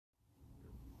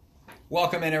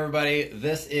Welcome in, everybody.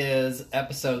 This is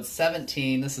episode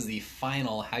 17. This is the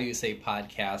final How You Say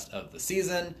podcast of the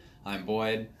season. I'm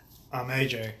Boyd. I'm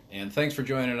AJ. And thanks for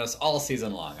joining us all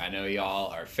season long. I know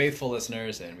y'all are faithful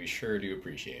listeners, and we sure do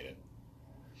appreciate it.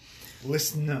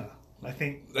 Listener. I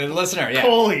think... The listener, yeah.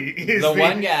 Coley is the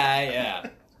one guy,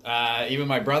 yeah. Even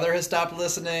my brother has stopped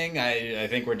listening. I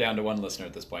think we're down to one listener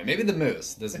at this point. Maybe the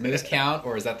Moose. Does Moose count,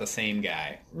 or is that the same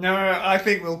guy? No, I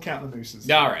think we'll count the Mooses.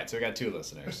 All right, so we got 2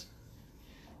 listeners.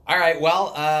 All right,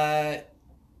 well,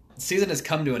 season has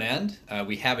come to an end.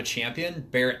 We have a champion,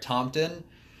 Barrett Tompton.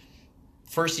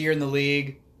 First year in the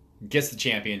league, gets the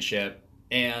championship,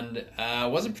 and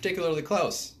wasn't particularly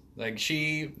close. Like,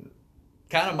 she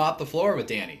kind of mopped the floor with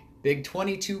Danny. Big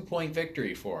 22-point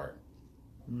victory for her.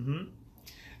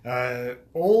 Mm-hmm.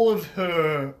 All of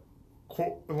her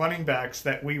running backs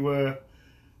that we were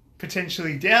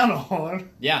potentially down on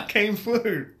came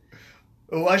through.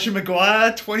 Elijah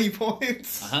McGuire, 20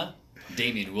 points.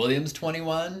 Damian Williams,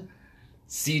 21.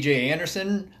 CJ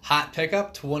Anderson, hot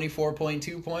pickup,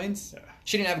 24.2 points.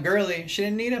 She didn't have Gurley. She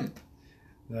didn't need him.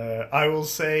 I will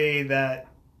say that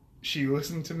she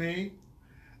listened to me.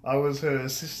 I was her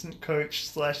assistant coach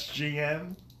 /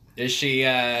 GM. Is she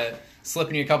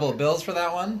slipping you a couple of bills for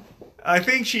that one? I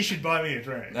think she should buy me a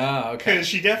drink. Oh, okay. Because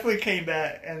she definitely came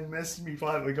back and messaged me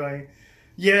privately going,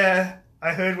 yeah,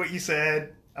 I heard what you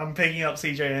said. I'm picking up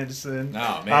CJ Anderson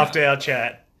after our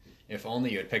chat. If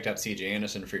only you had picked up CJ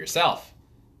Anderson for yourself.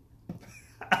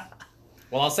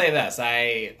 Well, I'll say this.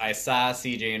 I saw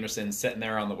CJ Anderson sitting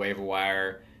there on the waiver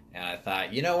wire, and I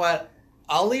thought, you know what?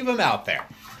 I'll leave him out there.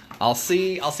 I'll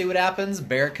see what happens.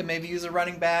 Barrett can maybe use a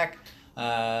running back,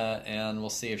 and we'll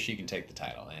see if she can take the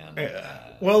title. And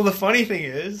well, the funny thing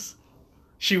is,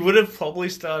 she would have probably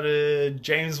started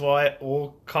James White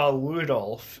or Kyle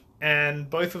Rudolph, and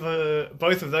both of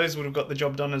those would have got the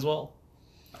job done as well.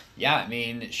 Yeah, I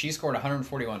mean, she scored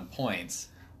 141 points,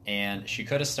 and she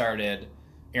could have started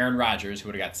Aaron Rodgers, who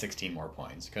would have got 16 more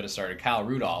points. Could have started Kyle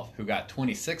Rudolph, who got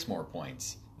 26 more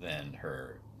points than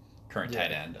her current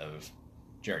tight end of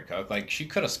Jared Cook. Like, she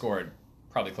could have scored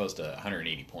probably close to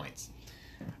 180 points.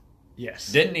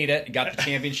 Yes. Didn't need it. Got the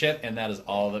championship, and that is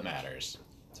all that matters.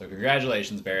 So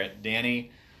congratulations, Barrett. Danny,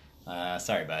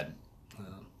 sorry, bud.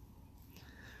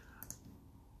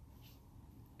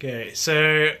 Okay,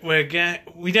 so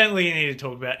we don't really need to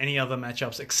talk about any other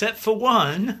matchups except for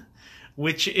one,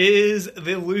 which is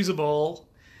the Loser Bowl,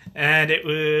 and it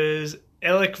was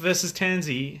Eric versus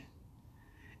Tansy,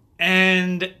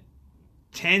 and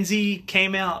Tansy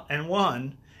came out and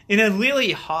won in a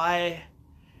really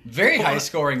very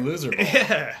high-scoring Loser Bowl,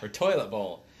 or Toilet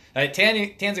Bowl.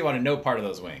 Tansy wanted no part of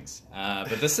those wings,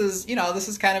 but this is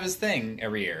kind of his thing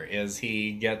every year. Is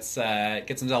he gets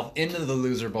himself into the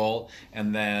Loser Bowl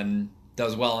and then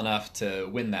does well enough to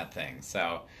win that thing.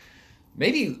 So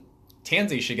maybe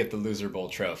Tansy should get the Loser Bowl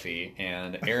trophy,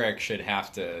 and Eric should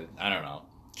have to, I don't know,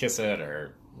 kiss it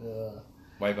or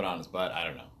wipe it on his butt. I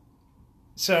don't know.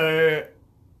 So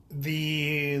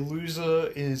the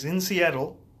loser is in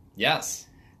Seattle. Yes.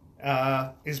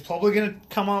 Is probably going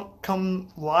to come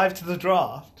live to the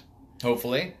draft.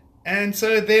 Hopefully. And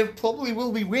so there probably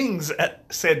will be wings at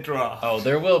said draft. Oh,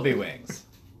 there will be wings.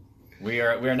 We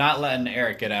are not letting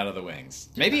Eric get out of the wings.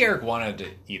 Maybe Eric wanted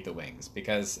to eat the wings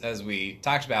because, as we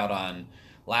talked about on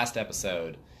last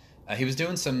episode, he was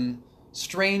doing some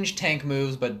strange tank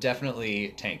moves, but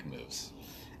definitely tank moves.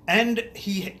 And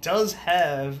he does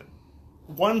have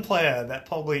one player that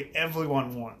probably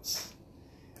everyone wants.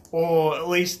 Or at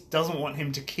least doesn't want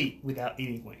him to keep without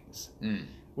eating wings.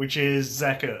 Which is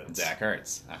Zach Ertz. Zach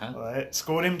Ertz. Right?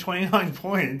 Scored him 29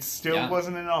 points. Still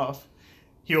wasn't enough.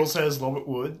 He also has Robert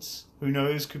Woods. Who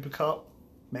knows? Cooper Kupp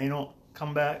may not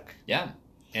come back. Yeah.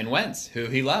 And Wentz, who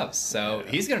he loves. So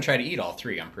he's going to try to eat all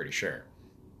 3, I'm pretty sure.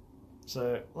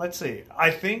 So let's see.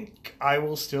 I think I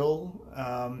will still,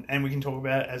 and we can talk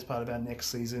about it as part of our next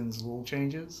season's rule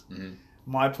changes.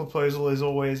 My proposal has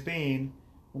always been,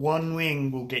 1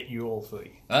 wing will get you all 3.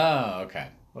 Oh, okay.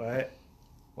 Right?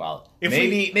 Well,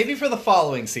 maybe for the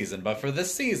following season, but for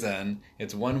this season,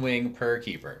 it's 1 wing per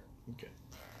keeper. Okay.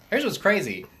 Here's what's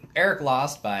crazy. Eric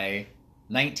lost by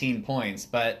 19 points,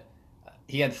 but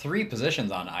he had 3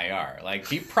 positions on IR. Like,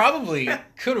 he probably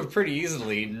could have pretty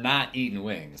easily not eaten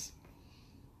wings.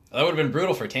 That would have been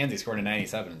brutal for Tansy scoring a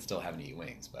 97 and still having to eat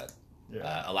wings, but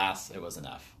alas, it was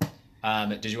enough.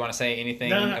 Did you want to say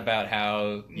anything about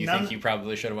how you think you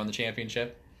probably should have won the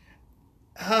championship?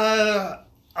 All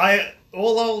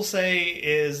I'll say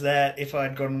is that if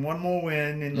I'd gotten 1 more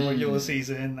win in the regular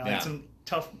season, I had some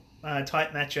tough,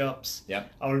 tight matchups.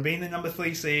 Yep. I would have been the number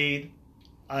 3 seed.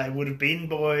 I would have beaten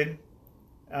Boyd.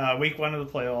 week 1 of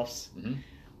the playoffs. Mm-hmm.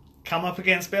 Come up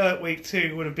against Bella at week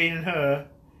 2, would have beaten her.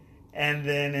 And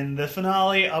then in the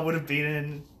finale, I would have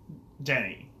beaten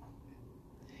Jenny.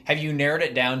 Have you narrowed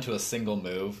it down to a single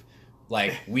move?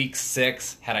 Like week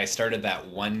 6, had I started that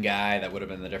one guy, that would have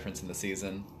been the difference in the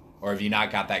season? Or have you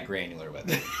not got that granular with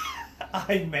it?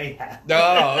 I may have.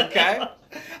 Oh, okay.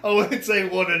 I wouldn't say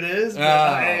what it is, but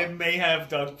I may have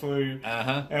dug through.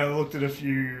 Uh-huh. And I looked at a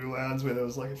few rounds where there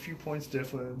was like a few points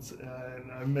difference,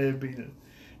 and I may have been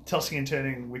tossing and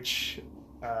turning which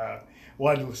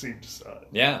wide receiver to start.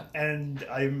 Yeah. And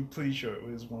I'm pretty sure it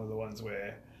was one of the ones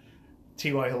where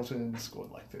T.Y. Hilton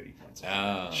scored like 30 points.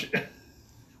 Oh.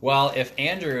 Well, if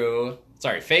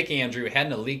fake Andrew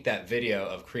hadn't leaked that video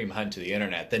of Kareem Hunt to the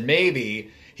internet, then maybe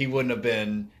he wouldn't have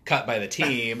been cut by the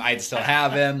team. I'd still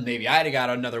have him. Maybe I'd have got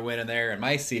another win in there, and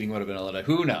my seeding would have been a little...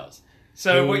 Who knows?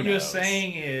 So what you're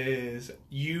saying is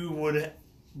you would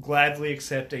gladly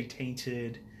accept a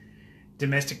tainted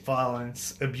domestic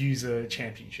violence abuser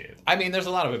championship. I mean, there's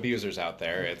a lot of abusers out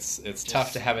there. It's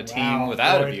tough to have a team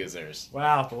without abusers.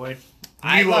 Wow, boy.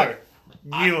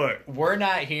 We're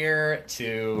not here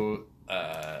to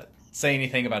say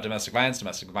anything about domestic violence.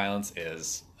 Domestic violence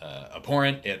is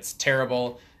abhorrent. It's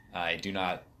terrible. I do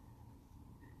not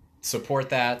support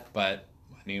that, but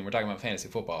I mean, we're talking about fantasy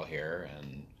football here,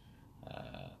 and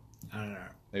I don't know.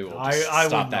 Maybe we'll just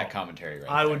stop that commentary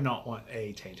right I there. would not want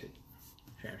a tainted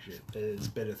championship. There's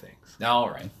better things. All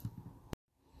right.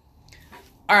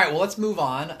 All right, well, let's move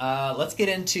on. Let's get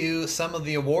into some of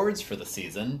the awards for the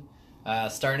season.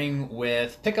 Starting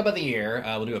with Pickup of the Year,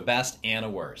 we'll do a best and a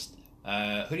worst.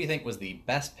 Who do you think was the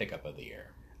best pickup of the year?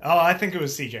 Oh, I think it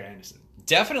was C.J. Anderson.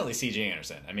 Definitely C.J.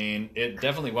 Anderson. I mean, it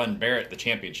definitely won Barrett the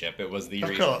championship. It was the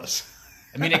reason. Of course.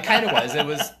 I mean, it kind of was. It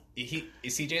was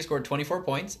C.J. scored 24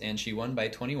 points, and she won by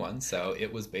 21, so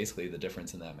it was basically the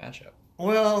difference in that matchup.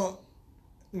 Well,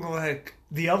 like,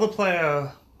 the other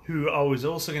player who I was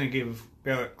also going to give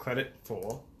Barrett credit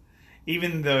for,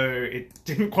 even though it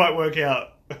didn't quite work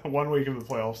out 1 week of the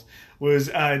playoffs, was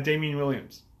Damian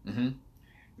Williams. Mm-hmm.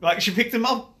 Like, she picked him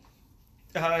up.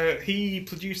 He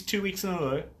produced 2 weeks in a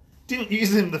row. Didn't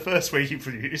use him the first week he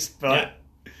produced, but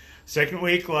second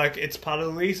week, like, it's part of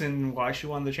the reason why she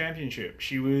won the championship.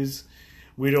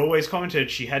 We'd always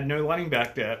commented she had no running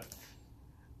back depth.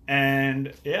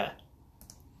 And, yeah.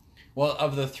 Well,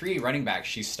 of the 3 running backs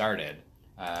she started,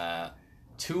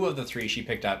 2 of the 3 she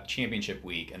picked up championship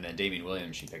week, and then Damian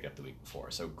Williams she picked up the week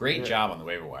before. So great job on the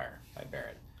waiver wire by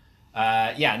Barrett.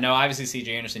 Obviously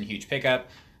C.J. Anderson, huge pickup.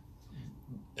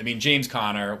 I mean, James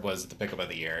Conner was the pickup of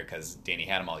the year because Danny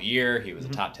had him all year. He was a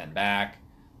top 10 back.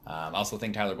 I also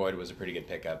think Tyler Boyd was a pretty good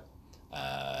pickup.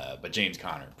 But James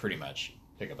Conner, pretty much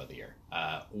pickup of the year.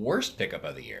 Worst pickup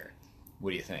of the year,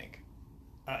 what do you think?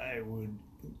 I would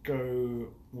go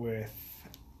with...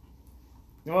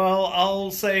 Well,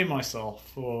 I'll say myself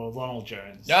for Ronald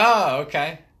Jones. Oh,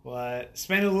 okay. But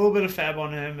spent a little bit of fab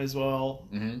on him as well.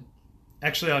 Mm-hmm.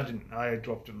 Actually, I didn't. I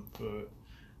dropped him for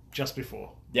just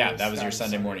before. Yeah, that was your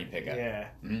Sunday morning pickup. Yeah,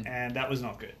 and that was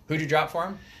not good. Who'd you drop for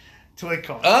him? Tariq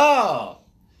Cohen. Oh!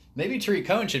 Maybe Tariq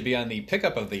Cohen should be on the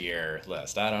pickup of the year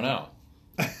list. I don't know.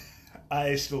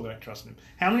 I still don't trust him.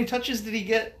 How many touches did he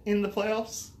get in the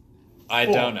playoffs? I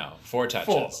don't know. 4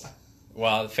 touches. 4.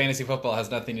 Well, fantasy football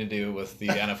has nothing to do with the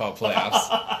NFL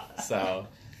playoffs, so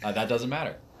that doesn't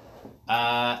matter.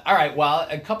 All right, well,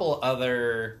 a couple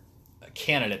other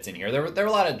candidates in here. There were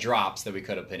a lot of drops that we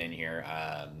could have put in here.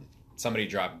 Somebody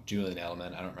dropped Julian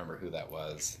Edelman. I don't remember who that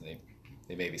was.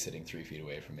 They may be sitting 3 feet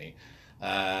away from me.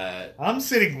 I'm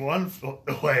sitting 1 foot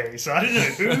away, so I don't know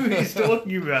who he's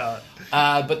talking about.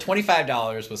 But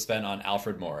 $25 was spent on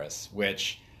Alfred Morris,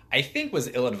 which I think was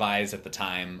ill-advised at the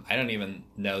time. I don't even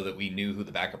know that we knew who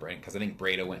the backup ran, because I think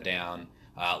Breda went down.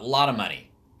 A lot of money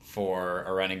for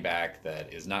a running back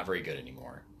that is not very good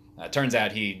anymore. Turns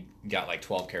out he got like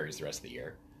 12 carries the rest of the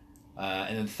year.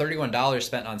 And then $31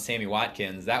 spent on Sammy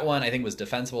Watkins. That one I think was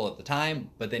defensible at the time,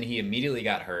 but then he immediately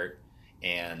got hurt,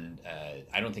 and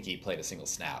I don't think he played a single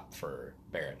snap for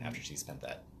Barrett after she spent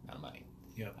that amount of money.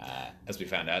 Yep. As we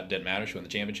found out, it didn't matter. She won the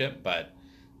championship, but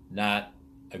not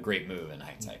a great move in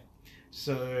hindsight.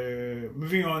 So,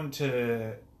 moving on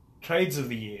to trades of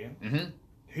the year.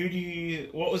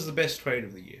 Mm-hmm. What was the best trade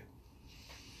of the year?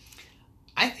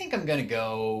 I think I'm going to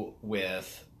go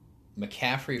with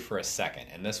McCaffrey for a second.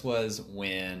 And this was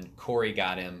when Corey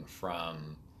got him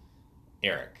from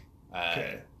Eric.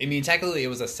 Okay. I mean, technically it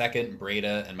was a second,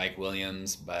 Breda and Mike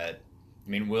Williams, but I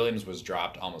mean, Williams was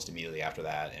dropped almost immediately after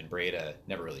that, and Breda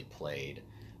never really played.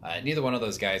 Neither one of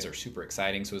those guys are super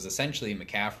exciting, so it was essentially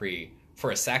McCaffrey for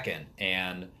a second,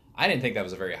 and I didn't think that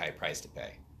was a very high price to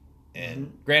pay.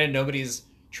 And granted, nobody's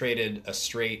traded a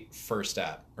straight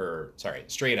up for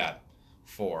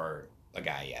a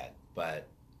guy yet. But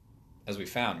as we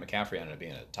found, McCaffrey ended up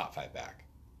being a top 5 back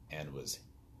and was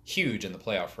huge in the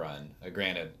playoff run.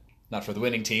 Granted, not for the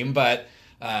winning team, but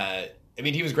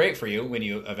he was great for you when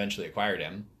you eventually acquired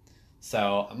him.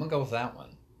 So I'm gonna go with that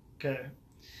one. Okay.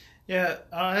 Yeah,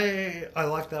 I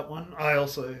like that one. I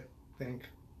also think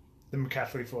the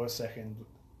McCaffrey for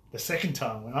the second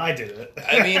time when I did it.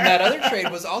 That other trade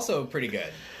was also pretty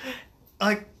good.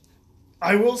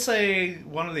 I will say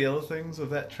one of the other things of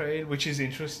that trade, which is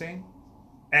interesting,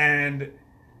 and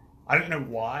I don't know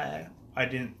why I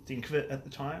didn't think of it at the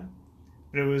time,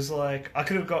 but it was like I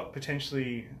could have got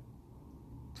potentially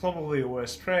probably a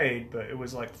worse trade, but it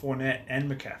was like Fournette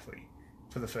and McCaffrey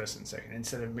for the first and second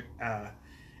instead of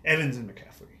Evans and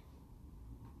McCaffrey,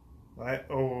 right?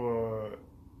 Or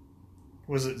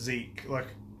was it Zeke? Like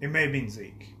it may have been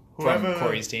Zeke. From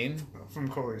Corey's team. From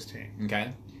Corey's team.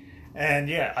 Okay. And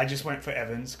yeah, I just went for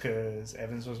Evans because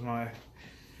Evans was one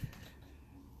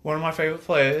of my favorite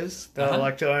players that I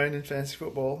like to own in fantasy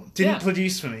football. Didn't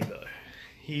produce for me though.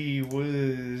 He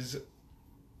was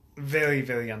very,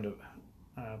 very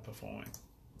underperforming.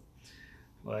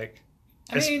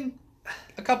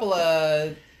 A couple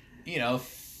of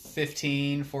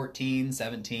 15, 14,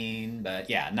 17, but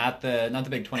yeah, not the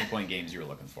big 20-point games you were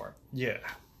looking for. Yeah.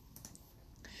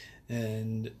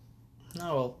 And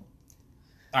all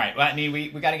right. Well, we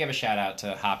got to give a shout out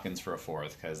to Hopkins for a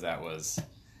 4th because that was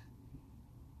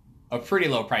a pretty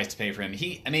low price to pay for him.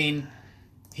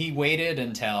 He waited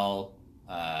until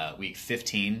week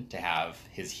 15 to have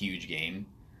his huge game,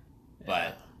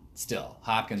 but still,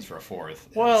 Hopkins for a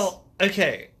 4th. Well,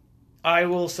 okay, I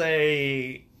will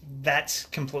say that's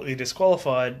completely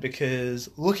disqualified because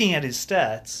looking at his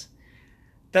stats,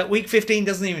 that week 15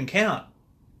 doesn't even count.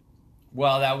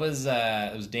 Well, that was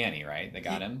it was Danny, right? That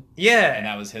got him. Yeah, and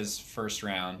that was his first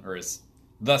round, or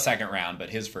the second round, but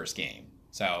his first game.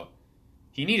 So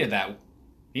he needed that.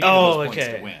 He needed those points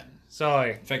to win.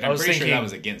 Sorry, in fact, I'm pretty sure that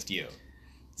was against you.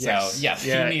 Yes. So yes,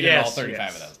 he needed all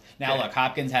 35 of those. Now look,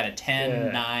 Hopkins had a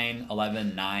 10, 9,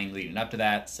 11, 9 leading up to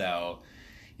that, so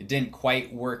it didn't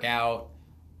quite work out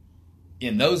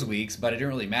in those weeks, but it didn't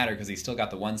really matter because he still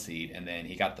got the 1 seed, and then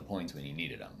he got the points when he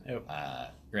needed them. Yep.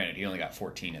 Granted, he only got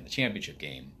 14 in the championship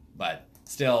game, but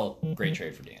still, great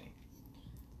trade for Danny.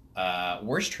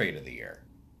 Worst trade of the year.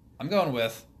 I'm going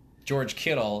with George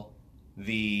Kittle,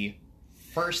 the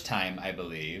first time, I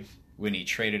believe, when he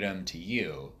traded him to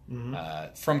you.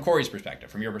 Mm-hmm. From Corey's perspective,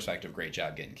 from your perspective, great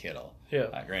job getting Kittle.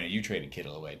 Yeah. Granted, you traded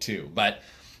Kittle away too, but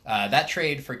that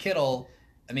trade for Kittle,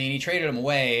 he traded him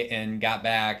away and got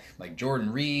back like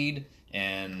Jordan Reed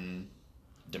and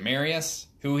Demarius,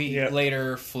 who he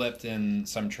later flipped in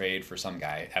some trade for some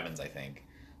guy, Evans, I think.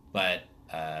 But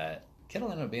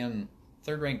Kittle ended up being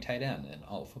 3rd-ranked tight end in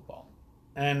all of football.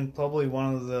 And probably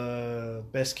one of the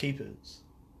best keepers.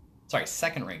 Sorry,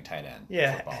 2nd-ranked tight end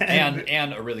in football.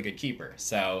 And a really good keeper.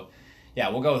 So, yeah,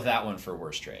 we'll go with that one for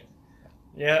worst trade.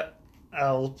 Yeah,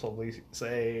 I'll probably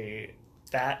say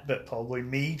that, but probably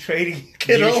me trading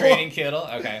Kittle. You trading Kittle?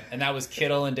 Okay. And that was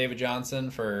Kittle and David Johnson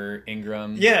for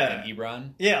Ingram and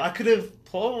Ebron? Yeah, I could have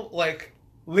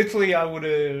literally I would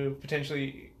have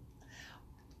potentially...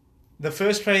 The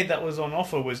first trade that was on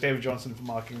offer was David Johnson for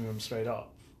Mark Ingram straight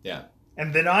up. Yeah.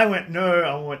 And then I went, no,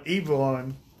 I want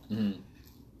Ebron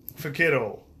for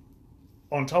Kittle.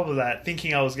 On top of that,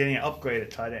 thinking I was getting an upgrade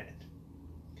at tight end.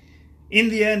 In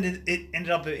the end, it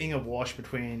ended up being a wash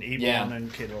between Ebron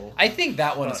and Kittle. I think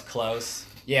that one is close.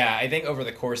 Yeah, I think over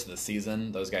the course of the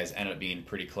season, those guys ended up being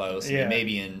pretty close. Yeah.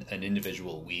 Maybe in an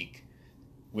individual week,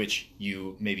 which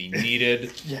you maybe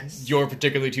needed your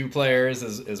particular 2 players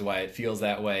is why it feels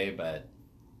that way. But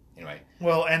anyway.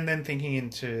 Well, and then thinking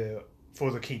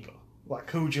for the keeper.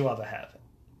 Who would you rather have?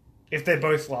 If they're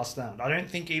both last round. I don't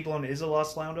think Ebron is a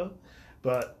last rounder,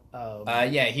 but...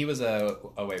 he was a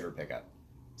waiver pickup.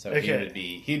 So he'd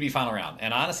be final round.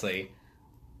 And honestly,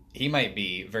 he might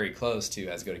be very close to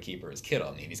as good a keeper as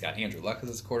Kittle. He's got Andrew Luck as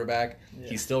his quarterback. Yeah.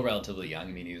 He's still relatively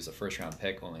young. He was a 1st-round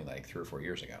pick only 3 or 4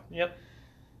 years ago. Yep.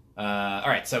 All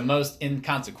right, so most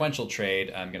inconsequential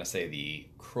trade, I'm going to say the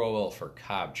Crowell for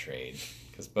Cobb trade,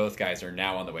 because both guys are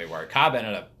now on the waiver wire. Cobb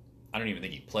ended up, I don't even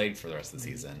think he played for the rest of the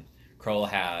season. Crowell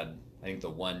had, I think, the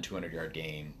 1 200-yard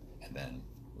game and then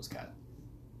was cut.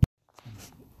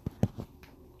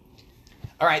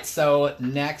 All right, so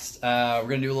next we're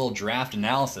going to do a little draft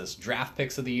analysis. Draft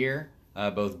picks of the year,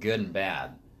 both good and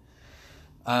bad.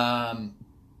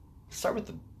 Start with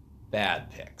the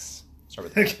bad picks.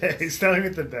 Starting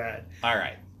with the bad. All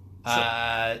right.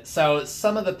 So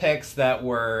some of the picks that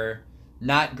were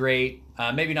not great,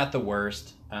 maybe not the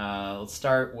worst. I'll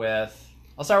start with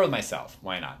myself.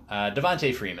 Why not?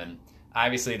 Devontae Freeman.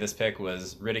 Obviously, this pick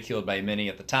was ridiculed by many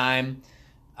at the time.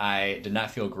 I did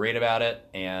not feel great about it,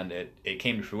 and it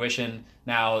came to fruition.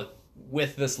 Now,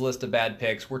 with this list of bad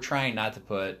picks, we're trying not to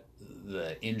put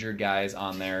the injured guys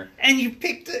on there. And you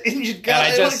picked an injured guy.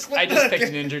 And I just picked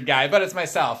an injured guy, but it's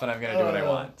myself, and I'm going to do what I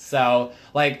want. So,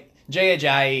 like, Jay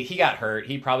Ajayi, he got hurt.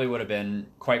 He probably would have been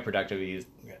quite productive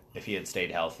if he had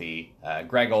stayed healthy.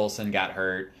 Greg Olson got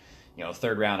hurt.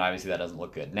 Third round, obviously that doesn't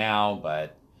look good now,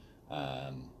 but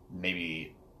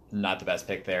maybe not the best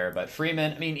pick there. But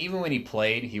Freeman, I mean, even when he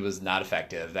played, he was not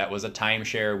effective. That was a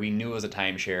timeshare. We knew it was a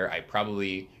timeshare. I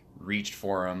probably reached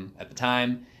for him at the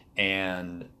time,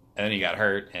 and then he got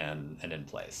hurt and didn't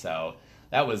play. So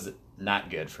that was not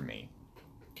good for me.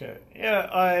 Okay.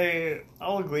 Yeah,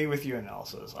 I'll agree with your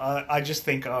analysis. I just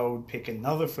think I would pick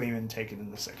another Freeman taken in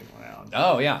the second round.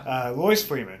 Oh, yeah. Royce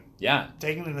Freeman. Yeah.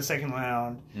 Taken in the second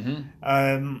round.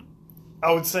 Mm-hmm.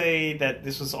 I would say that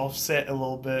this was offset a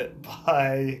little bit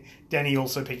by Danny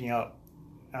also picking up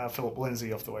Philip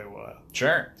Lindsay off the waiver wire.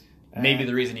 Sure. Maybe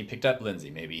the reason he picked up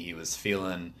Lindsay, maybe he was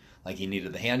feeling like he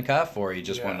needed the handcuff, or he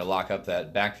just wanted to lock up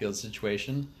that backfield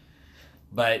situation.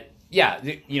 But yeah,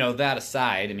 that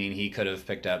aside, I mean, he could have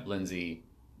picked up Lindsay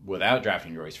without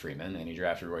drafting Royce Freeman, and he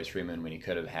drafted Royce Freeman when he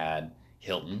could have had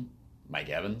Hilton, Mike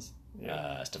Evans,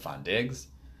 Stephon Diggs,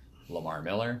 Lamar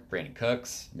Miller, Brandon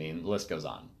Cooks. I mean, the list goes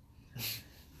on.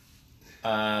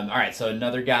 All right, so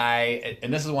another guy,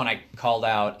 and this is one I called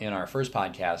out in our first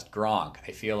podcast, Gronk.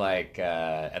 I feel like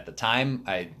at the time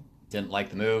I didn't like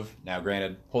the move. Now,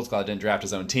 granted, Holtzclaw didn't draft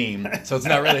his own team, so it's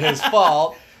not really his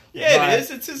fault. Yeah, it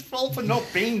is. It's his fault for not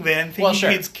being there and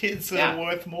thinking his kids are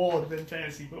worth more than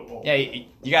fantasy football. Yeah,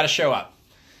 you got to show up.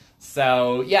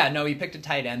 So, he picked a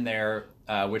tight end there,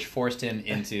 which forced him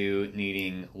into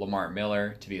needing Lamar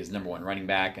Miller to be his number one running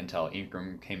back until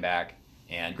Ingram came back.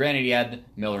 And granted, he had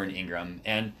Miller and Ingram.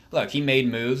 And look, he made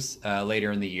moves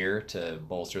later in the year to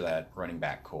bolster that running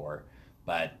back core.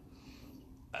 But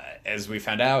as we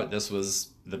found out, this was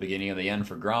the beginning of the end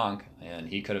for Gronk. And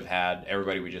he could have had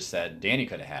everybody we just said Danny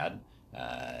could have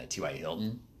had. T.Y.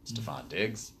 Hilton, Stephon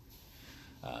Diggs.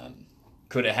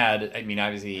 Could have had, I mean,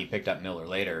 obviously he picked up Miller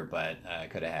later, but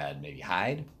could have had maybe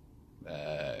Hyde,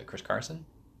 Chris Carson.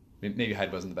 Maybe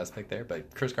Hyde wasn't the best pick there,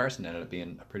 but Chris Carson ended up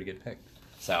being a pretty good pick.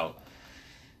 So,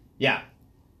 yeah.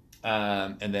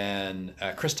 And then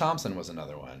Chris Thompson was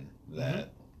another one that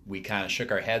we kind of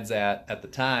shook our heads at the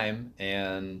time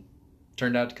and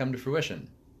turned out to come to fruition.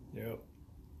 Yep.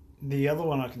 The other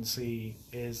one I can see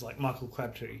is like Michael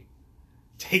Crabtree,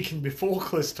 taken before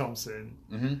Chris Thompson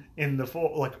in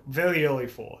the very early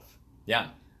fourth. Yeah.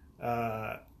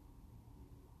 The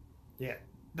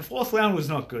fourth round was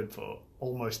not good for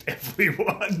almost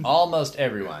everyone. Almost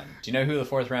everyone. Do you know who the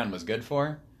fourth round was good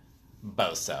for?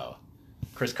 Boso.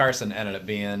 Chris Carson ended up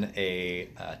being a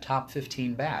top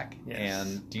 15 back. Yes.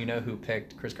 And do you know who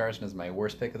picked Chris Carson as my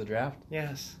worst pick of the draft?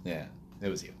 Yes. Yeah, it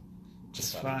was you.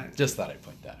 Just thought I'd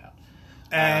point that out.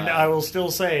 And I will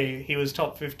still say he was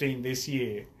top 15 this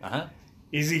year. Uh-huh.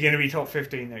 Is he going to be top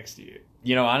 15 next year?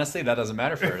 Honestly, that doesn't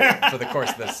matter for the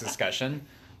course of this discussion.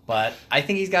 But I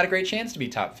think he's got a great chance to be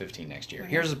top 15 next year.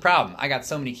 Here's the problem. I got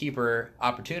so many keeper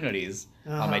opportunities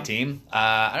on my team.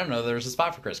 I don't know there's a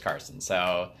spot for Chris Carson.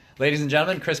 So, ladies and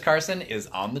gentlemen, Chris Carson is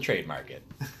on the trade market.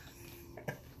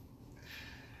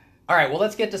 All right, well,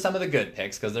 let's get to some of the good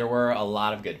picks, because there were a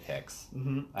lot of good picks.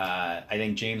 I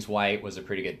think James White was a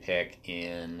pretty good pick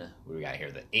in, what do we got here,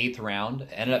 the 8th round.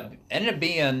 Ended up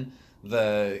being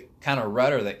the kind of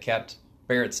rudder that kept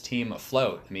Barrett's team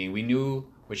afloat. I mean, we knew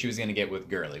what she was going to get with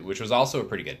Gurley, which was also a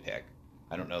pretty good pick.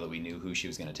 I don't know that we knew who she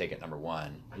was going to take at number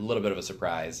 1. A little bit of a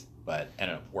surprise, but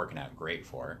ended up working out great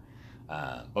for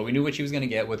her. But we knew what she was going to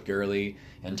get with Gurley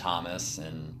and Thomas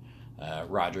and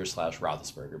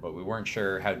Rodgers/Roethlisberger, but we weren't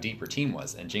sure how deep her team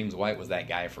was, and James White was that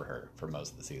guy for her for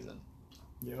most of the season.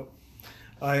 Yep.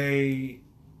 I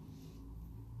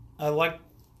like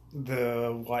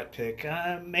the White pick.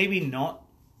 Maybe not.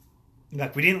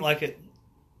 Like, we didn't like it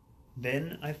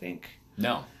then, I think.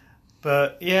 No.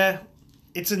 But, yeah,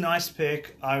 it's a nice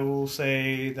pick. I will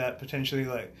say that potentially,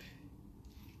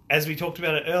 as we talked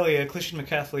about it earlier, Christian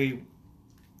McCaffrey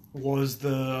was the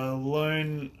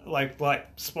lone, bright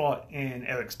spot in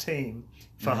Eric's team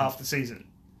for half the season.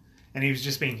 And he was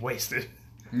just being wasted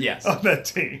on that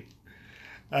team.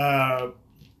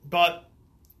 But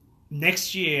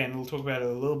next year, and we'll talk about it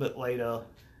a little bit later,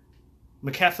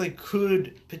 McCaffrey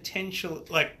could potentially,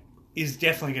 is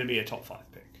definitely going to be a top 5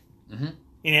 pick.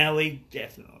 In our league,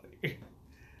 definitely.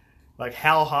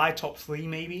 How high? Top 3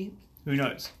 maybe? Who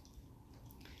knows?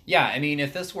 Yeah, I mean,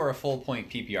 if this were a full point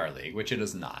PPR league, which it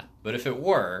is not, but if it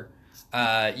were,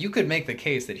 you could make the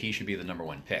case that he should be the number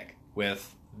one pick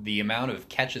with the amount of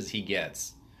catches he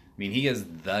gets. I mean, he is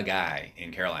the guy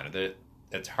in Carolina.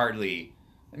 It's hardly.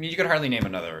 I mean, you could hardly name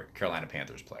another Carolina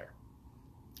Panthers player.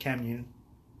 Cam Newton.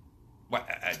 What?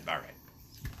 All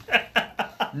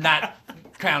right. Not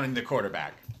counting the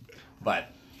quarterback.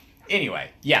 But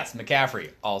anyway, yes,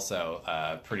 McCaffrey, also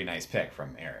a pretty nice pick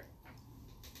from Eric.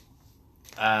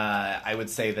 I would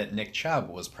say that Nick Chubb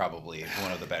was probably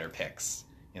one of the better picks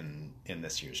in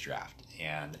this year's draft.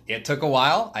 And it took a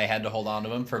while. I had to hold on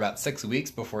to him for about 6 weeks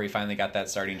before he finally got that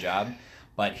starting job.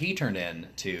 But he turned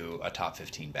into a top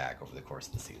 15 back over the course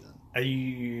of the season. Are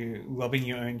you loving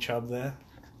your own Chubb there?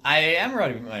 I am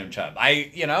running my own Chubb.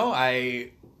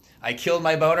 I killed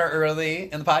my boner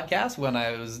early in the podcast when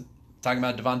I was talking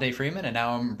about Devontae Freeman, and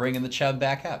now I'm bringing the Chubb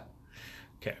back up.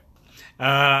 Okay.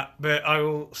 But I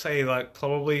will say, like,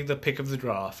 probably the pick of the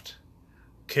draft,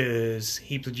 because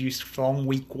he produced from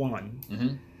week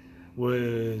one,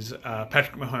 was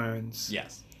Patrick Mahomes.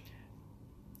 Yes.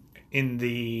 In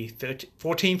the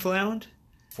 14th round?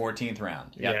 14th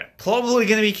round. Yep. Yeah. Probably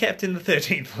going to be kept in the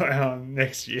 13th round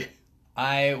next year.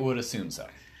 I would assume so.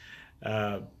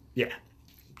 Yeah.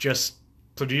 Just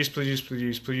produced,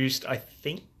 I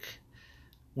think,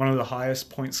 one of the highest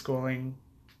point scoring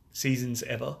seasons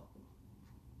ever.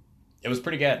 It was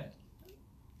pretty good.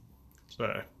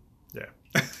 So, yeah.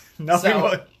 Nothing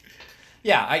more.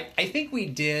 Yeah, I think we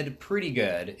did pretty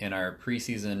good in our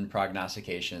preseason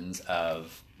prognostications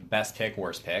of best pick,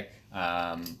 worst pick.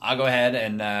 I'll go ahead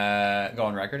and go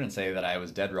on record and say that I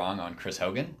was dead wrong on Chris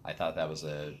Hogan. I thought that was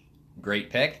a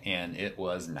great pick, and it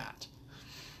was not.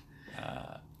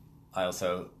 I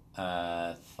also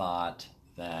thought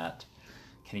that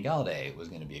Kenny Galladay was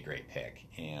going to be a great pick,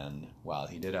 and while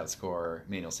he did outscore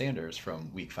Emmanuel Sanders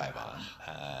from week 5 on,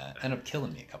 ended up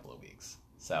killing me a couple of weeks.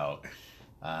 So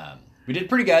we did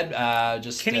pretty good.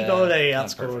 Kenny Galladay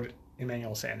outscored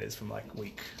Emmanuel Sanders from like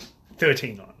week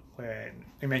 13 on, when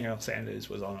Emmanuel Sanders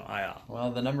was on IR.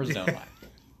 Well, the numbers don't lie.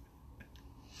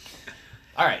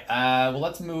 All right, well,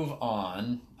 let's move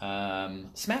on.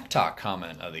 Smack Talk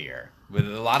comment of the year. With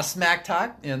a lot of smack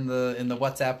talk in the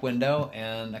WhatsApp window,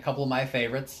 and a couple of my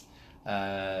favorites.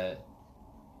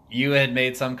 You had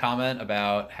made some comment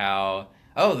about how,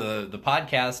 the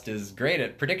podcast is great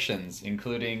at predictions,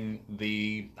 including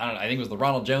I think it was the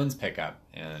Ronald Jones pickup.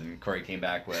 And Corey came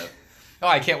back with,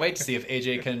 I can't wait to see if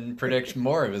AJ can predict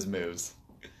more of his moves.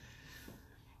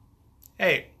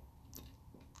 Hey,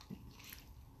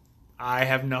 I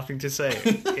have nothing to say.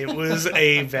 It was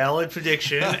a valid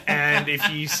prediction, and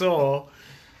if you saw,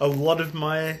 a lot of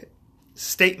my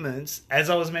statements,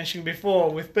 as I was mentioning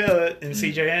before with Barrett and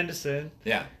CJ Anderson,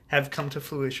 have come to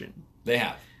fruition. They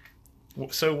have.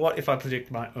 So what if I predict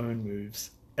my own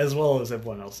moves, as well as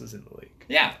everyone else's in the league?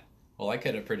 Yeah. Well, I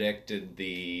could have predicted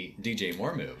the DJ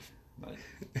Moore move, but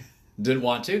didn't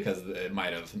want to because it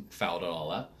might have fouled it all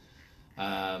up.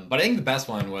 But I think the best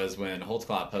one was when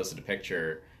Holtzclaw posted a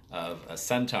picture of a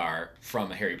centaur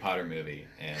from a Harry Potter movie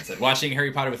and said, watching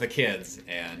Harry Potter with the kids,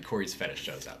 and Corey's fetish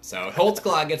shows up. So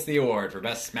Holtzclaw gets the award for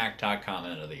best smack talk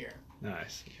comment of the year.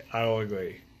 Nice. I will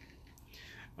agree.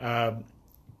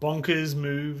 Bonkers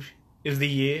move of the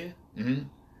year. Mm-hmm.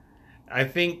 I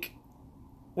think,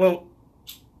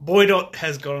 Boydot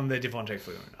has gotten the Devontae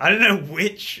Freeman. I don't know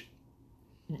which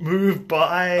move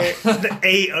by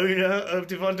the owner of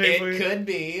Devontae Freeman. It could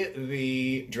be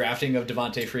the drafting of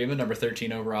Devontae Freeman, number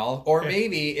 13 overall, or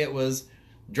maybe it was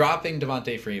dropping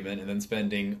Devontae Freeman and then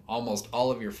spending almost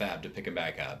all of your fab to pick him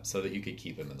back up so that you could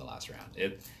keep him in the last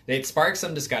round. It sparked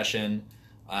some discussion,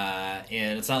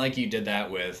 and it's not like you did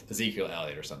that with Ezekiel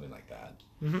Elliott or something like that.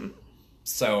 Mm-hmm.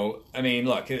 So, I mean,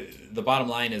 look, the bottom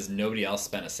line is nobody else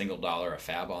spent a single dollar of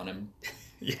fab on him.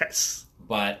 Yes.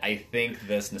 But I think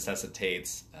this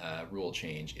necessitates rule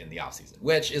change in the offseason,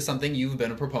 which is something you've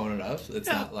been a proponent of. It's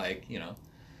not like,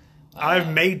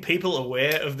 I've made people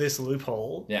aware of this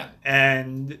loophole. Yeah.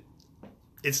 And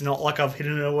it's not like I've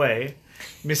hidden it away.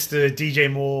 Mr. DJ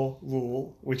Moore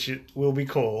rule, which it will be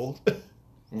called.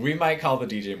 We might call the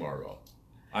DJ Moore rule.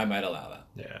 I might allow that.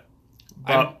 Yeah.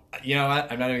 But you know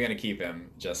what? I'm not even going to keep him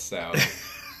just so...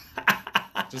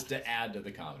 just to add to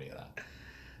the comedy of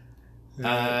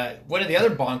that. One of the other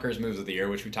bonkers moves of the year,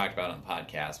 which we talked about on the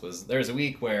podcast, was there's a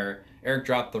week where Eric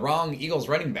dropped the wrong Eagles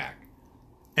running back.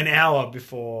 An hour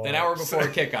before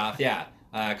kickoff, yeah.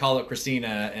 Called up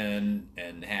Christina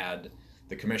and had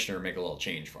the commissioner make a little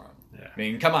change for him. Yeah. I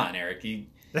mean, come on, Eric.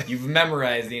 You've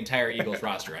memorized the entire Eagles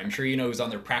roster. I'm sure you know who's on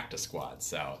their practice squad,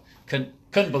 so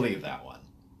couldn't believe that one.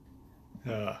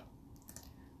 All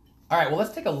right, well,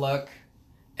 let's take a look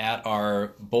at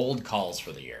our bold calls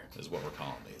for the year, is what we're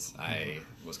calling these. I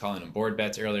was calling them board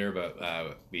bets earlier,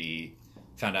 but we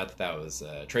found out that was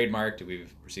trademarked.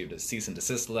 We've received a cease and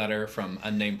desist letter from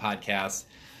Unnamed Podcasts.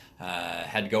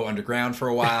 Had to go underground for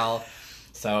a while,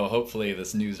 so hopefully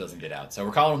this news doesn't get out. So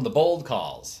we're calling them the bold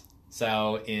calls.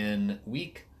 So in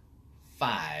week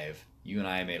 5, you and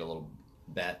I made a little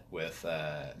bet with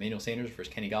Emmanuel Sanders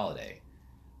versus Kenny Golladay.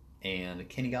 And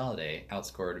Kenny Golladay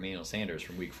outscored Emmanuel Sanders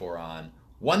from week 4 on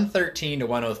 113 to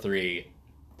 103.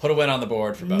 Put a win on the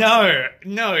board for both.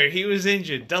 No, he was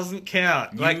injured. Doesn't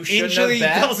count. You shouldn't injury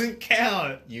have bet. doesn't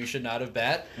count. You should not have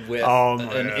bet with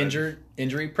man. an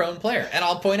injury-prone player. And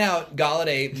I'll point out,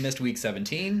 Golladay missed week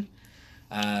 17.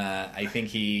 I think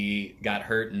he got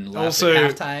hurt and left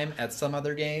at halftime at some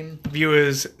other game.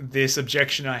 Viewers, this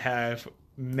objection I have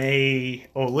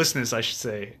or listeners, I should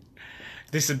say,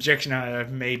 this objection I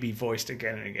have may be voiced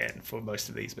again and again for most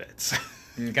of these bets.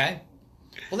 Okay.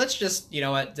 Well, let's just, you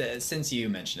know what, since you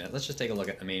mentioned it, let's just take a look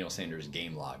at Emmanuel Sanders'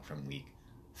 game log from week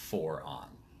 4 on.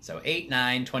 So 8,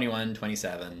 9, 21,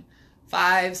 27,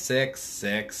 5, 6,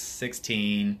 6,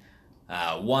 16,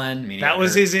 1. That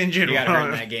was his injured one. He got one.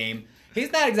 hurt in that game.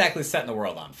 He's not exactly setting the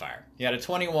world on fire. He had a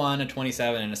 21, a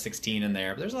 27, and a 16 in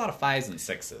there, but there's a lot of 5s and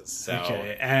 6s. So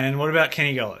okay, and what about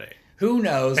Kenny Golladay? who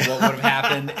knows what would have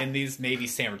happened in these? Maybe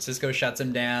San Francisco shuts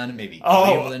him down. Maybe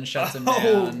Cleveland shuts him down.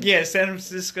 Oh, yeah, San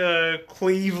Francisco,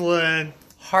 Cleveland.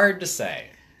 Hard to say.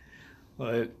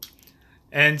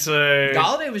 And so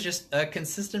Golladay was just a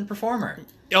consistent performer.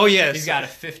 Oh, yes. He's got a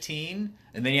 15,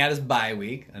 and then he had his bye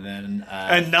week, and then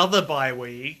another bye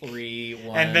week. 3,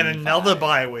 1, and then another 5.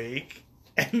 bye week.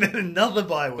 And then another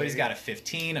bye week. But he's got a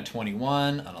 15, a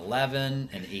 21, an 11,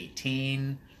 an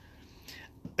 18.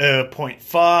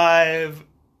 0.5.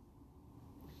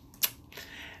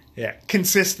 Yeah,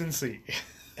 consistency.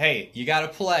 Hey, you got to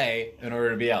play in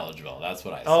order to be eligible. That's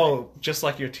what I say. Oh, just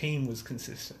like your team was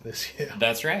consistent this year.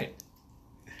 That's right.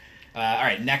 All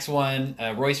right, next one.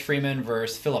 Royce Freeman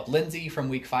versus Philip Lindsay from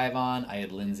week 5 on. I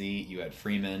had Lindsay. You had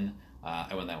Freeman.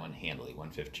 I won that one handily,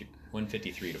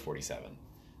 153 to 47.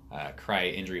 Cry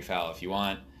injury foul if you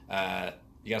want. You got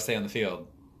to stay on the field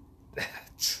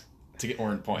to get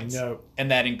earned points. No. And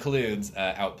that includes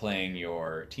outplaying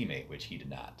your teammate, which he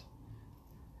did not.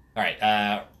 All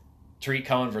right, Tariq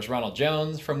Cohen versus Ronald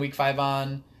Jones from week 5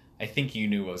 on. I think you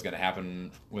knew what was going to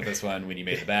happen with this one when you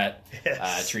made the bet.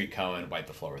 Yes. Tariq Cohen wiped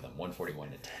the floor with him,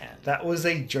 141 to 10. That was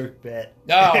a joke bet.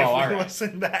 Oh, all right.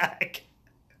 Listen back.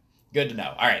 Good to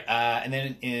know. All right, and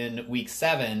then in week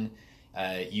 7,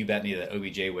 you bet me that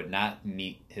OBJ would not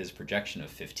meet his projection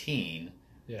of 15.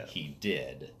 Yeah. He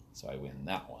did, so I win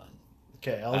that one.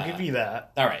 Okay, I'll give you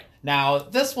that. All right. Now,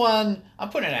 this one,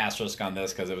 I'm putting an asterisk on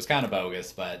this because it was kind of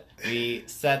bogus, but we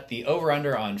set the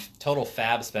over-under on total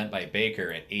fab spent by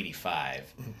Baker at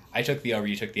 85. I took the over,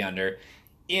 you took the under.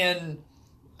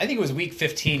 I think it was week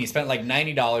 15, he spent like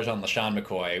 $90 on LaShawn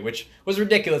McCoy, which was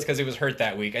ridiculous because he was hurt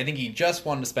that week. I think he just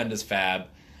wanted to spend his fab.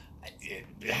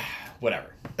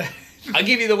 Whatever. I'll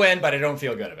give you the win, but I don't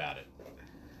feel good about it.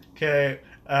 Okay,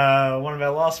 one of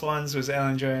our last ones was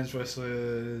Alan Jones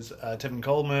versus Tevin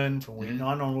Coleman from week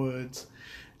 9 onwards.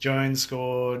 Jones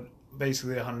scored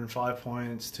basically 105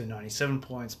 points to 97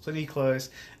 points, pretty close.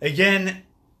 Again,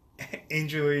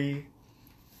 injury.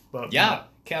 But Yeah.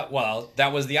 Well,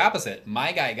 that was the opposite.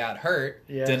 My guy got hurt,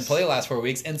 Yes. didn't play the last 4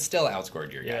 weeks, and still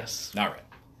outscored your guy. Yes. All right.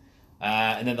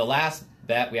 And then the last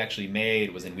bet we actually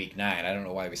made was in week 9. I don't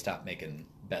know why we stopped making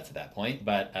bets at that point,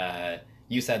 but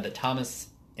you said that Thomas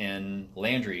and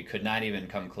Landry could not even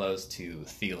come close to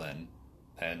Thielen,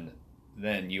 and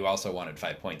then you also wanted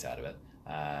 5 points out of it.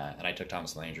 And I took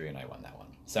Thomas and Landry, and I won that one.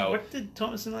 So what did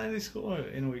Thomas and Landry score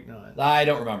in week 9? I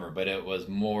don't remember, but it was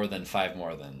more than 5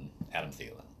 more than Adam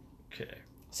Thielen. Okay.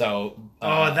 So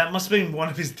that must have been one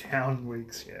of his down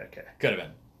weeks. Yeah, okay. Could have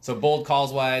been. So bold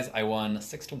calls wise, I won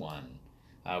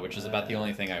 6-1, which is about the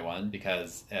only thing I won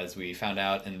because, as we found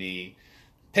out in the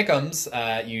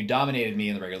pick'ems, you dominated me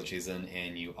in the regular season,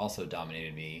 and you also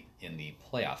dominated me in the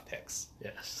playoff picks.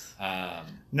 Yes.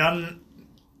 And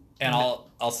I'll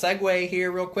segue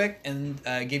here real quick and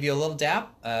give you a little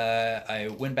dap. I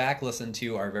went back, listened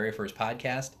to our very first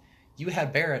podcast. You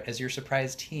had Barrett as your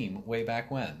surprise team way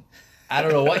back when. I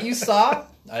don't know what you saw.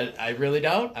 I really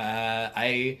don't.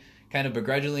 I kind of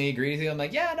begrudgingly agreed with you. I'm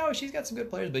like, yeah, no, she's got some good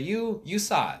players, but you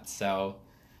saw it. So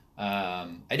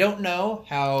I don't know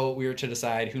how we were to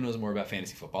decide who knows more about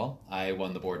fantasy football. I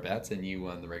won the board bets, and you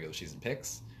won the regular season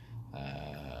picks.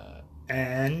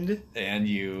 And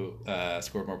you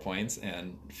scored more points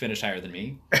and finished higher than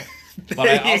me. But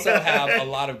I also have a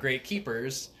lot of great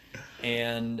keepers,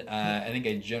 and I think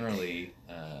I generally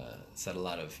said a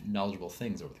lot of knowledgeable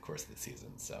things over the course of the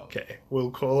season. So Okay,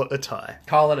 we'll call it a tie.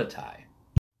 call it a tie.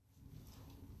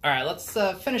 All right, let's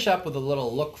finish up with a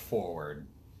little look forward.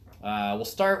 We'll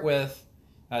start with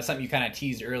something you kind of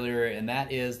teased earlier, and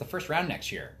that is the first round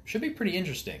next year. Should be pretty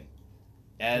interesting.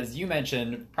 As you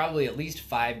mentioned, probably at least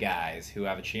 5 guys who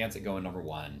have a chance at going number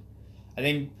 1. I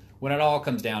think when it all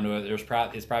comes down to it, it's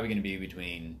probably going to be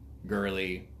between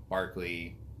Gurley,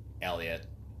 Barkley, Elliott,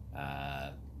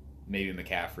 maybe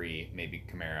McCaffrey, maybe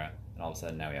Kamara, and all of a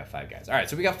sudden now we have 5 guys. All right,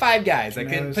 so we got 5 guys that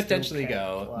can Kamara's potentially still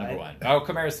go capped, number right? 1. Oh,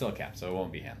 Kamara's still capped, so it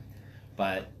won't be him.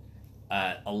 But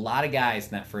a lot of guys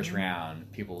in that first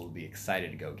round, people will be excited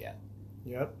to go get.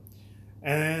 Yep.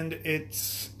 And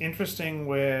it's interesting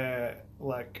where,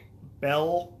 like,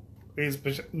 Bell is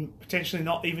potentially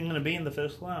not even going to be in the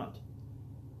first round.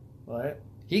 Right?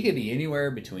 He could be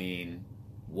anywhere between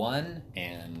 1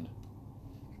 and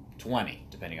 20,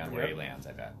 depending on where he lands,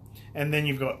 I bet. And then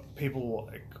you've got people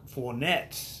like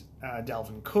Fournette,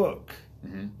 Dalvin Cook,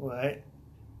 right?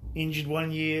 Injured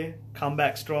 1 year, come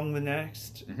back strong the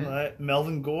next, right?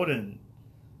 Melvin Gordon,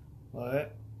 right?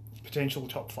 Potential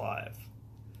top 5.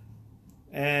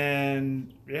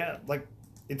 And yeah, like,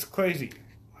 it's crazy.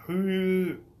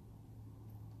 Who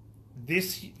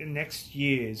this next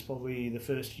year is probably the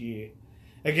first year.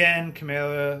 Again,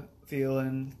 Kamara,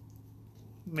 Thielen,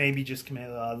 maybe just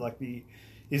Kamara,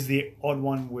 is the odd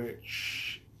one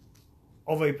which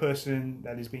of a person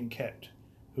that is being kept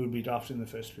who would be drafted in the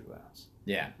first 2 rounds.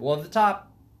 Yeah. Well, at the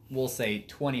top, we'll say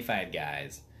 25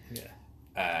 guys.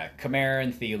 Yeah. Kamara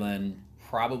and Thielen,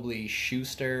 probably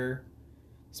Smith-Schuster,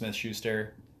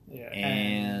 Yeah.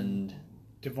 and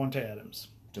Devontae Adams.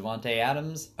 Devontae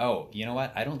Adams. Oh, you know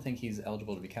what? I don't think he's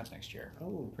eligible to be kept next year.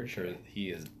 Oh, Pretty sure he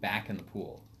is back in the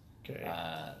pool. okay.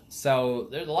 So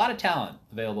there's a lot of talent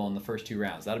available in the first 2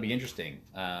 rounds. That'll be interesting.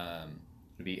 It'll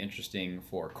be interesting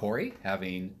for Corey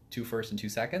having 2 firsts and 2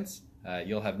 seconds.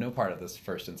 You'll have no part of this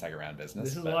first and second round business.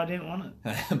 This is why I didn't want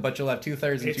it. But you'll have 2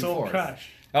 thirds and It's 2 all fourths. trash.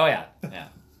 Oh yeah,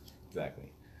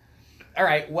 exactly. All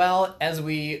right. Well, as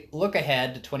we look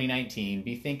ahead to 2019,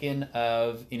 be thinking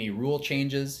of any rule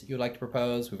changes you would like to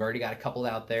propose. We've already got a couple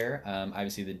out there.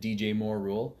 Obviously, the DJ Moore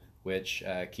rule, which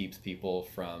keeps people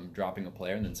from dropping a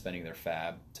player and then spending their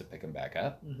fab to pick them back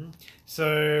up.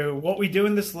 So what we do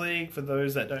in this league, for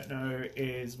those that don't know,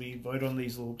 is we vote on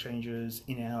these rule changes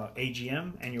in our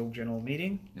AGM, annual general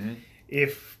meeting.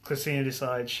 If Christina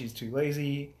decides she's too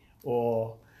lazy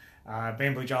or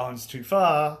Bambridge Island's too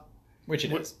far, Which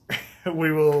it is.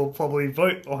 we will probably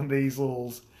vote on these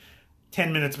rules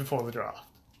 10 minutes before the draft.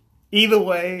 Either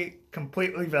way,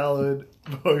 completely valid,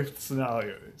 both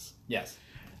scenarios. Yes.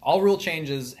 All rule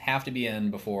changes have to be in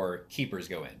before keepers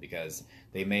go in because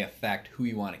they may affect who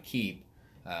you want to keep,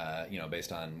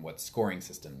 based on what scoring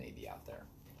system may be out there.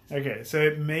 Okay, so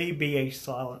it may be a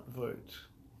silent vote.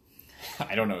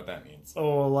 I don't know what that means.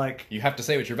 Or like You have to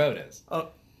say what your vote is.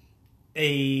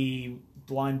 a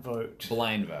blind vote.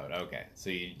 Blind vote. Okay. So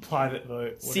you Private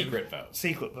vote. whatever. secret vote.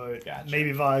 Secret vote. Gotcha.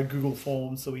 Maybe via Google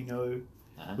Forms so we know.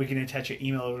 Uh-huh. We can attach your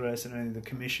email address and only the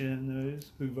commission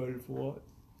knows who voted for what.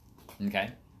 Okay.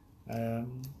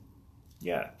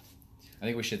 Yeah. I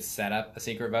think we should set up a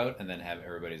secret vote and then have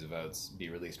everybody's votes be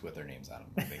released with their names on them.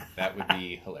 I think that would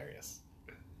be hilarious.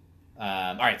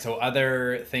 All right, so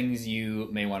other things you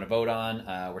may want to vote on.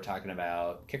 We're talking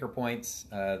about kicker points.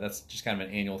 That's just kind of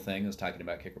an annual thing. I was talking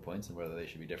about kicker points and whether they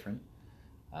should be different.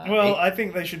 I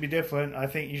think they should be different. I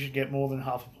think you should get more than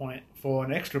half a point for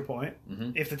an extra point.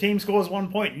 If the team scores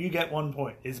 1 point, you get 1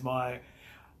 point, is my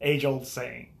age-old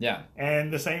saying. Yeah.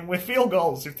 And the same with field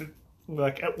goals. If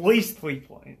at least 3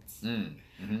 points.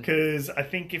 Because I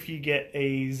think if you get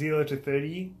a 0 to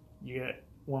 30, you get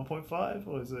 1.5,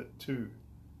 or is it 2?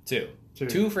 2. Two.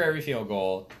 2 for every field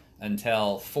goal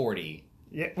until 40.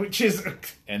 Yeah, which is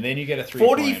And then you get a 3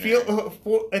 40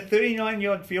 a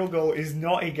 39-yard field goal is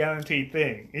not a guaranteed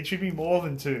thing. It should be more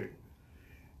than 2.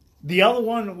 The other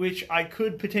one, which I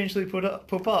could potentially put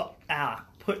up,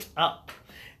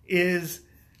 is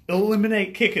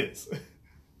eliminate kickers.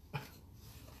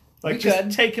 We just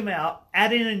could. take them out,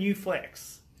 add in a new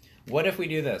flex. What if we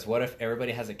do this? What if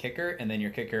everybody has a kicker and then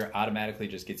your kicker automatically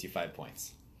just gets you 5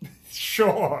 points?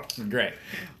 Sure. Great.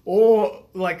 Or,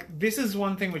 this is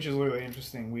one thing which is really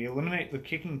interesting. We eliminate the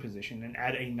kicking position and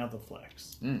add another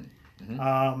flex.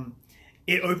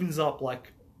 It opens up,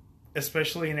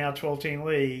 especially in our 12-team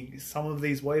league, some of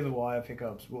these waiver wire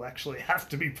pickups will actually have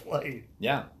to be played.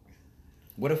 Yeah.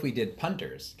 What if we did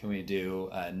punters? Can we do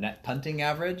a net punting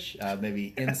average?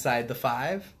 Maybe inside the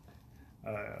 5?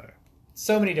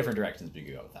 So many different directions we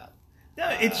could go with that. No,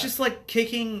 it's just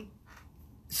kicking.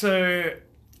 So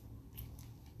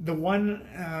the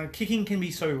one kicking can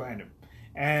be so random,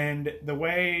 and the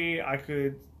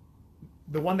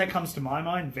one that comes to my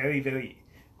mind very, very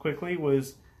quickly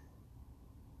was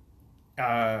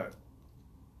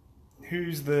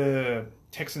who's the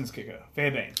Texans kicker?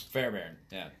 Fairbairn. Fairbairn,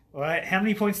 yeah. Right? How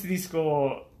many points did he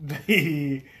score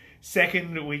the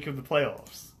second week of the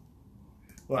playoffs?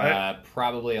 Right?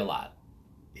 Probably a lot.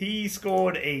 He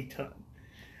scored a ton.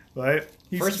 Right?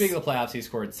 First week of the playoffs, he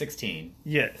scored 16.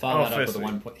 Yeah. Follow that up with a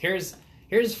 1 point. Here's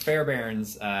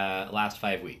Fairbairn's last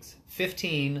 5 weeks.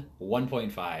 15,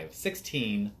 1.5.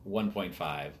 16,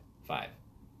 1.5. 5.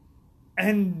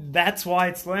 And that's why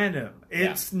it's random.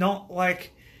 It's not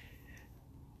like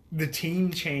the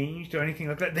team changed or anything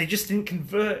like that. They just didn't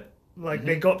convert. Like,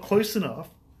 they got close enough,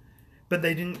 but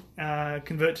they didn't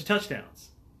convert to touchdowns.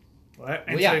 Right?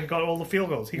 And so he got all the field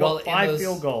goals. He got 5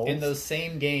 field goals. In those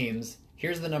same games,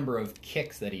 here's the number of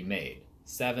kicks that he made.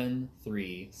 7,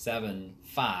 3, 7,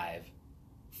 5,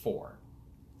 4.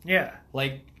 Yeah.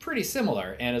 Like, pretty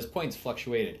similar, and his points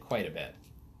fluctuated quite a bit.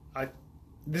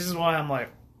 This is why I'm like,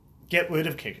 get rid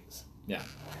of kickers. Yeah.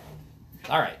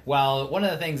 All right. Well, one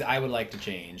of the things I would like to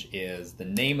change is the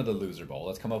name of the Loser Bowl.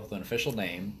 Let's come up with an official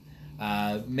name.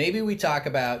 Maybe we talk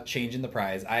about changing the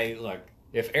prize. Look,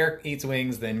 if Eric eats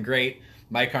wings, then great.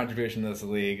 My contribution to this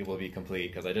league will be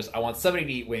complete because I want somebody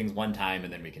to eat wings one time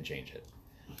and then we can change it.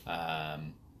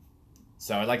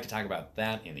 So I'd like to talk about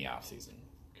that in the off season.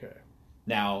 Okay.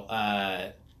 Now,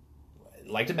 I'd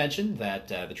like to mention that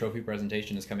the trophy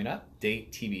presentation is coming up.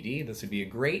 Date TBD. This would be a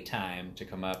great time to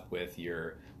come up with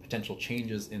your potential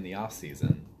changes in the off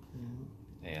season,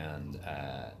 and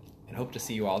hope to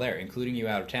see you all there, including you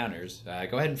out of towners.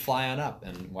 Go ahead and fly on up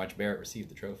and watch Barrett receive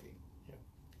the trophy.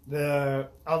 The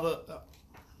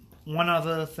one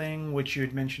other thing which you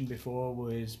had mentioned before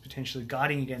was potentially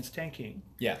guarding against tanking.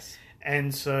 Yes.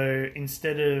 And so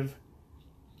instead of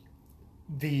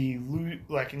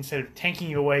tanking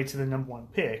your way to the number 1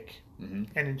 pick and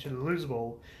into the Loser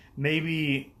Bowl,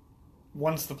 maybe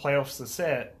once the playoffs are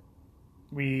set,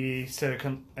 we set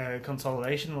a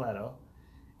consolidation ladder,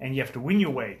 and you have to win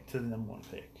your way to the number 1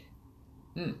 pick.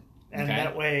 Okay. And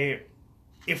that way,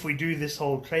 if we do this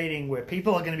whole trading where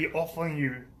people are going to be offering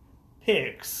you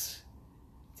picks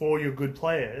for your good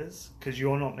players because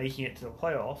you're not making it to the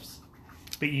playoffs,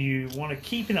 but you want to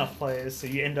keep enough players so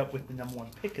you end up with the number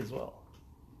 1 pick as well.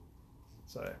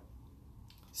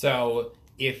 So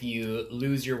if you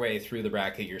lose your way through the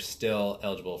bracket, you're still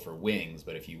eligible for wings,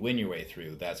 but if you win your way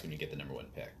through, that's when you get the number 1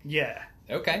 pick. Yeah.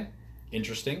 Okay.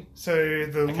 Interesting. So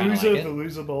the loser of the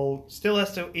Loser Bowl still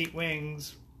has to eat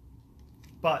wings,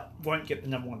 but won't get the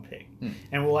number 1 pick.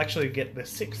 And will actually get the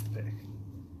 6th pick.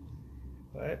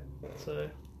 Right? So...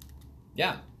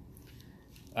 Yeah.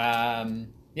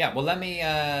 Well, let me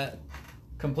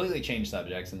completely change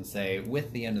subjects and say,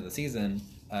 with the end of the season,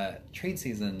 trade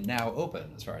season now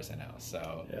open, as far as I know.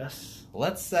 So yes,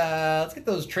 let's get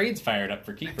those trades fired up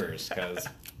for keepers, because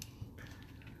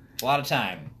a lot of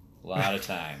time.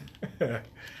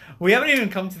 We haven't even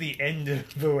come to the end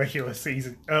of the regular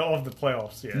season of the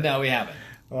playoffs yet. No, we haven't.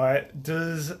 All right.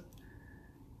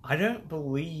 I don't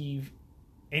believe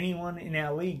anyone in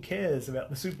our league cares about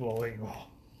the Super Bowl anymore.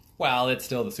 Well, it's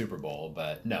still the Super Bowl,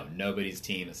 but no, nobody's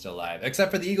team is still alive.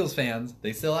 Except for the Eagles fans.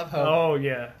 They still have hope. Oh,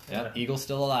 yeah. Yep, Eagles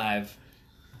still alive.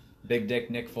 Big Dick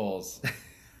Nick Foles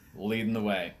leading the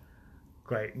way.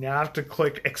 Great. Now I have to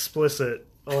click explicit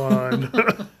on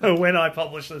when I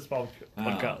publish this podcast.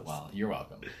 Oh, well, you're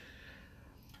welcome.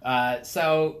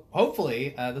 So,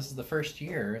 hopefully, this is the first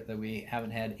year that we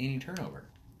haven't had any turnover.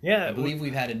 Yeah. I believe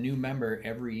we've had a new member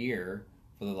every year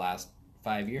for the last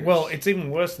 5 years. Well, it's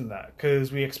even worse than that,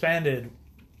 because we expanded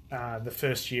the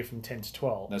first year from 10 to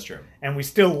 12. That's true. And we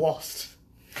still lost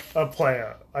a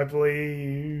player. I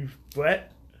believe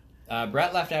Brett?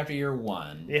 Brett left after year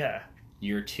 1. Yeah.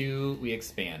 Year 2, we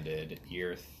expanded.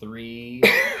 Year 3,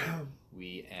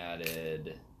 we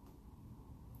added...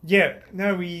 Yeah,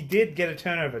 no, we did get a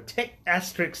turnover.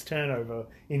 Asterisk turnover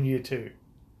in year 2.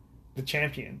 The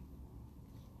champion.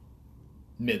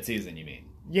 Mid-season, you mean?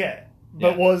 Yeah.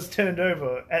 But was turned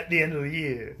over at the end of the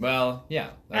year. Well, yeah.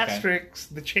 Okay.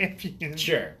 Asterisk, the champion.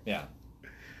 Sure, yeah.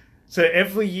 So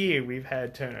every year we've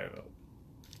had turnover.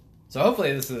 So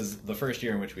hopefully this is the first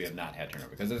year in which we have not had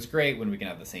turnover, because it's great when we can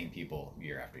have the same people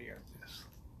year after year. Yes.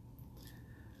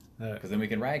 Because then we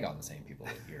can rag on the same people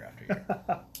year after year.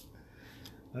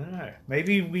 I don't know.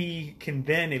 Maybe we can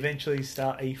then eventually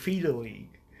start a feeder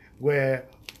league where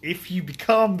if you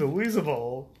become the Loser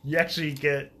Bowl, you actually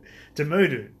get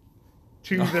demoted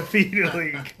to the feeder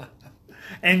league.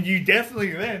 And you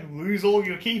definitely then lose all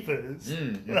your keepers.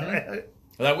 Mm-hmm. Well,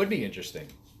 that would be interesting.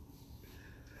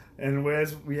 And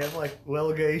whereas we have like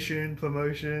relegation,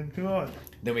 promotion, come on.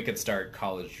 Then we could start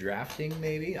college drafting,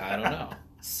 maybe? I don't know.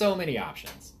 So many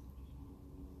options.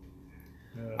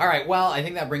 All right, well, I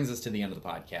think that brings us to the end of the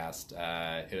podcast.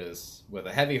 It is with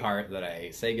a heavy heart that I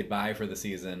say goodbye for the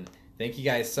season. Thank you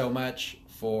guys so much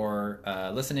for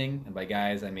listening. And by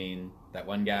guys, I mean that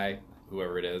one guy,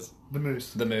 whoever it is. The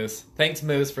Moose. The Moose. Thanks,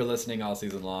 Moose, for listening all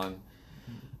season long.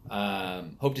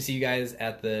 Hope to see you guys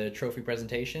at the trophy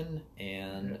presentation.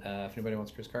 And if anybody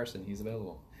wants Chris Carson, he's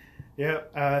available.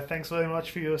 Yeah, thanks very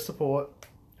much for your support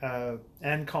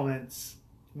and comments.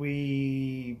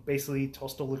 We basically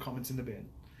tossed all the comments in the bin.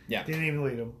 Yeah. Didn't even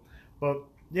read them. But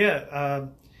yeah,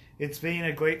 it's been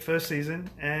a great first season,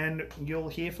 and you'll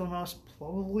hear from us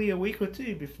probably a week or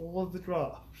two before the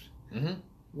draft. Mm-hmm.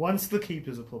 Once the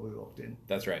keepers are probably locked in.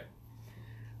 That's right.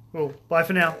 Well, bye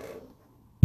for now.